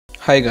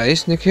Hi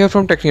guys, Nick here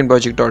from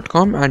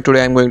Techniblogic.com, and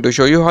today I'm going to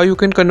show you how you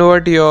can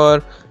convert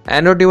your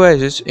Android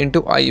devices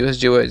into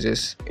iOS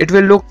devices. It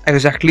will look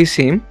exactly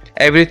same.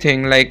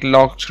 Everything like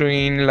lock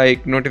screen,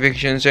 like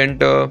notification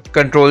center,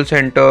 control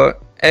center,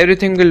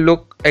 everything will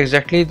look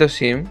exactly the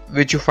same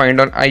which you find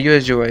on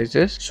iOS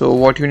devices. So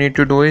what you need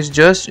to do is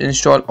just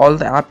install all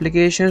the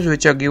applications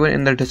which are given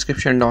in the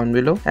description down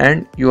below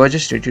and you are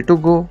just ready to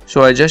go.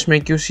 So I just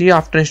make you see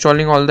after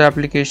installing all the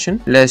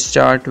application. Let's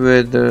start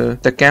with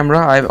the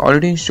camera. I've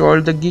already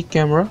installed the Geek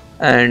camera,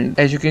 and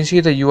as you can see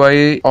the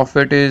UI of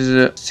it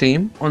is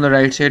same. On the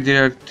right side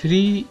there are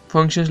three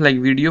functions like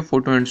video,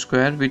 photo and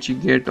square which you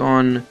get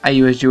on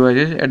iOS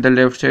devices. At the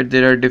left side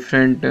there are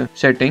different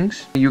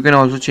settings. You can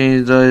also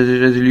change the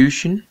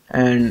resolution,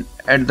 and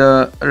at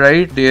the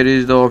right there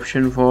is the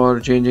option for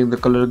changing the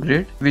color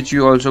grade which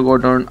you also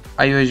got on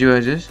iOS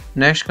devices.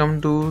 Next come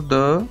to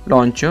the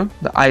launcher,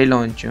 the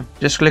iLauncher.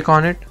 Just click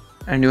on it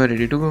and you are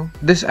ready to go.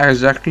 This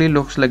exactly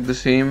looks like the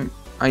same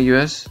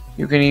iOS.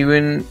 You can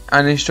even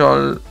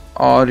uninstall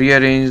or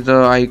rearrange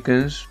the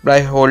icons by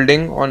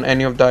holding on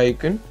any of the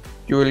icon.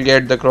 You will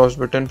get the cross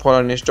button for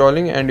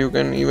uninstalling, and you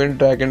can even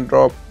drag and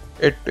drop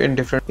it in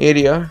different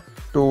area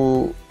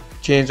to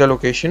change the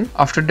location.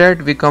 After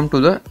that we come to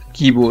the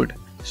keyboard.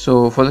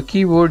 So for the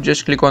keyboard,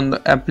 just click on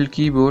the Apple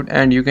keyboard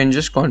and you can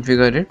just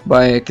configure it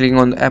by clicking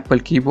on the Apple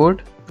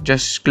keyboard.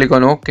 Just click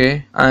on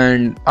OK,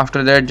 and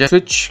after that just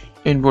switch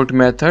input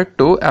method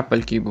to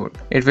Apple keyboard.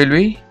 It will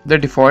be the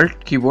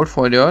default keyboard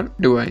for your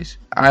device.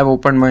 I've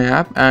opened my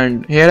app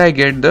and here I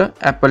get the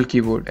Apple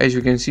keyboard, as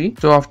you can see.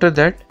 So after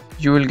that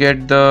you will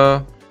get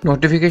the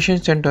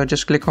notification center.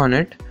 Just click on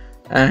it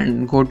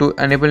and go to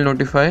enable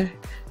notify,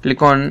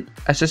 click on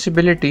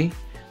accessibility,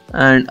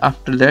 and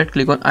after that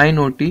click on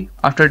iNoti.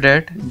 After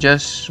that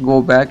just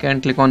go back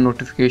and click on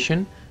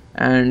notification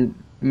and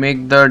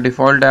make the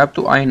default app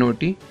to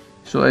iNoti.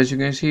 So as you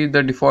can see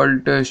the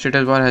default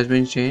status bar has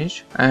been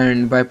changed,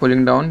 and by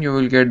pulling down you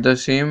will get the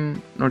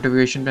same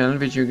notification panel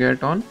which you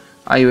get on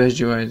iOS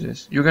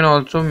devices. You can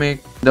also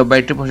make the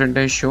battery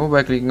percentage show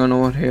by clicking on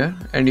over here,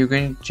 and you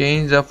can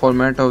change the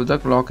format of the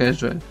clock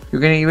as well. You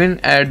can even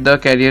add the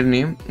carrier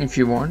name if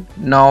you want.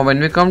 Now when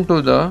we come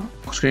to the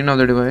screen of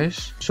the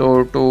device,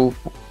 so to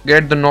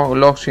get the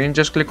lock screen,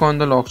 just click on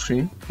the lock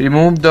screen.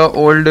 Remove the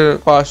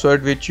old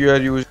password which you are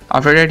using.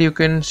 After that you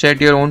can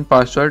set your own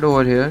password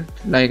over here,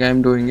 like I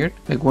am doing it,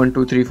 like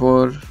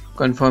 1234,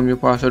 confirm your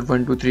password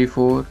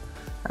 1234,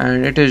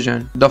 and it is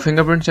done. The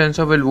fingerprint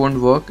sensor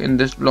won't work in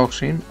this lock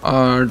screen,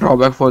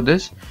 drawback for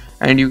this.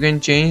 And you can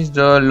change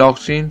the lock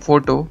screen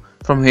photo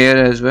from here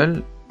as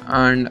well,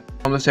 and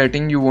from the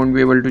setting you won't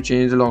be able to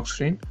change the lock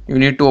screen. You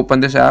need to open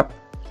this app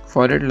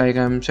for it, like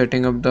I'm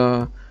setting up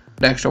the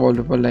desktop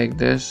wallpaper like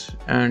this,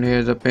 and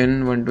here's the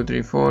pin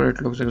 1234.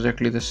 It looks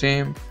exactly the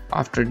same.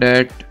 After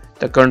that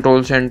the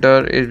control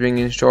center is being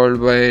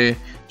installed by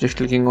just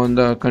clicking on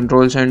the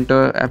control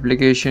center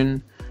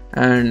application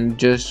and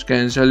just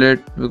cancel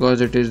it because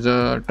it is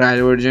the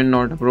trial version,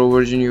 not a pro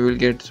version. You will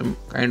get some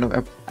kind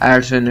of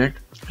ads in it.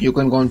 You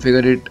can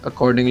configure it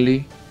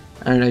accordingly,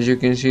 and as you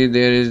can see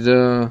there is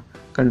the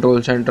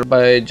control center.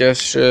 By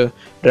just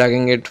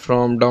dragging it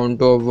from down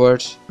to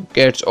upwards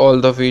gets all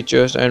the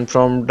features, and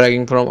from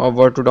dragging from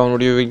upward to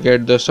downward you will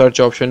get the search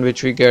option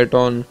which we get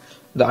on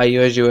the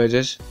iOS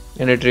devices,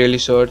 and it really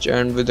search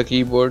and with the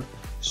keyboard,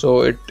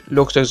 so it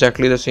looks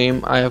exactly the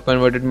same. I have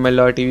converted my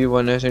La TV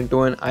 1S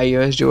into an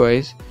iOS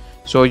device,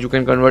 so you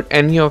can convert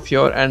any of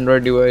your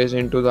Android device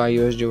into the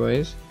iOS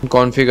device and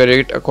configure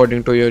it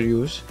according to your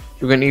use.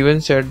 You can even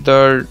set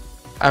the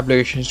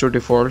applications to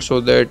default so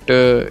that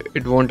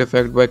it won't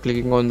affect by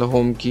clicking on the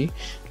home key.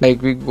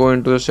 Like we go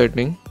into the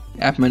setting,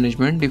 app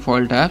management,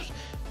 default apps,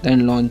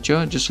 then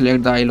launcher. Just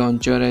select the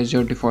iLauncher as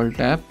your default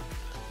app,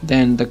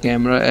 then the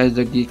camera as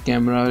the Geek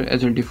camera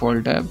as a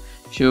default app,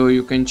 so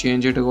you can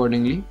change it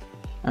accordingly.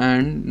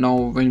 And now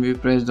when we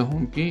press the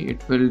home key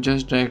it will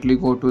just directly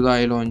go to the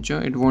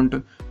iLauncher. It won't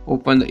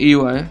open the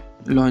UI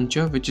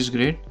launcher, which is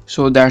great.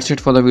 So that's it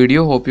for the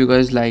video. Hope you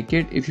guys like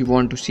it. If you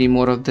want to see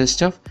more of this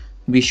stuff,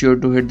 be sure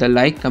to hit the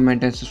like,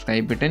 comment and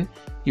subscribe button.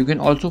 You can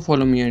also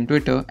follow me on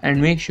Twitter,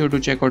 and make sure to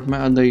check out my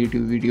other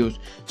YouTube videos.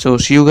 So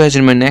see you guys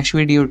in my next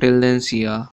video. Till then, see ya.